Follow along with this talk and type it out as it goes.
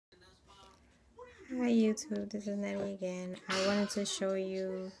Hi YouTube, this is Nettie again. I wanted to show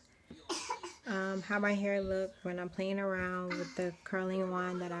you how my hair looked when I'm playing around with the curling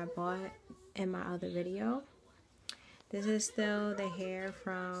wand that I bought in my other video. This is still the hair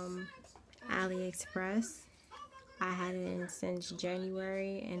from AliExpress. I had it in since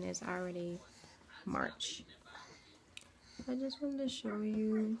January and it's already March. I just wanted to show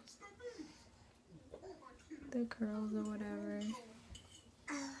you the curls or whatever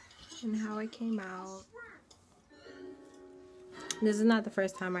and how it came out. This is not the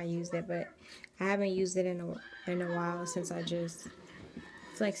first time I used it, but I haven't used it in a while since I just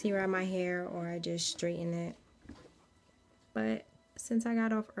flexi wrap my hair or I just straighten it. But since I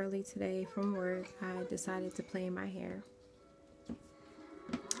got off early today from work, I decided to play my hair.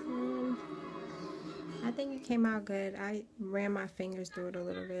 And I think it came out good. I ran my fingers through it a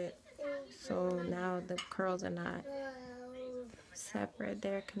little bit, so now the curls are not separate,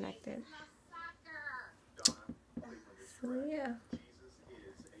 they're connected. So yeah,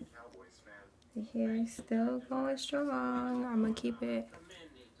 the hair is still going strong. I'm gonna keep it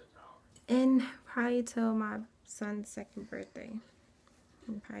in probably till my son's second birthday.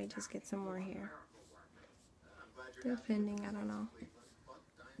 And probably just get some more hair. Depending, I don't know.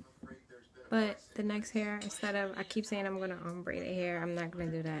 But the next hair, instead of, I keep saying I'm gonna ombre the hair, I'm not gonna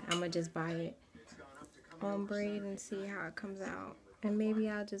do that. I'm gonna just buy it ombre and see how it comes out. And maybe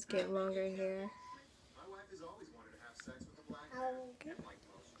I'll just get longer hair. Okay.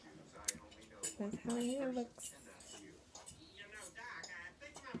 That's how the hair looks.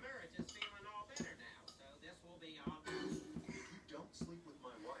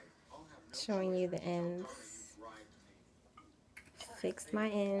 Showing you the ends. Fixed my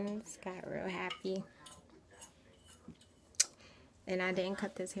ends, got real happy. And I didn't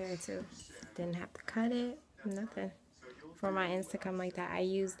cut this hair too. Didn't have to cut it, nothing. For my ends to come like that, I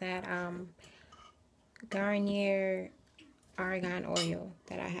used that Garnier Argan Oil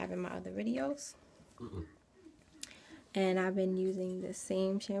that I have in my other videos. And I've been using the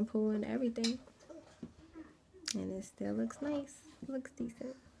same shampoo and everything. And it still looks nice. Looks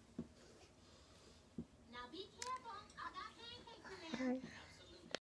decent. Alright.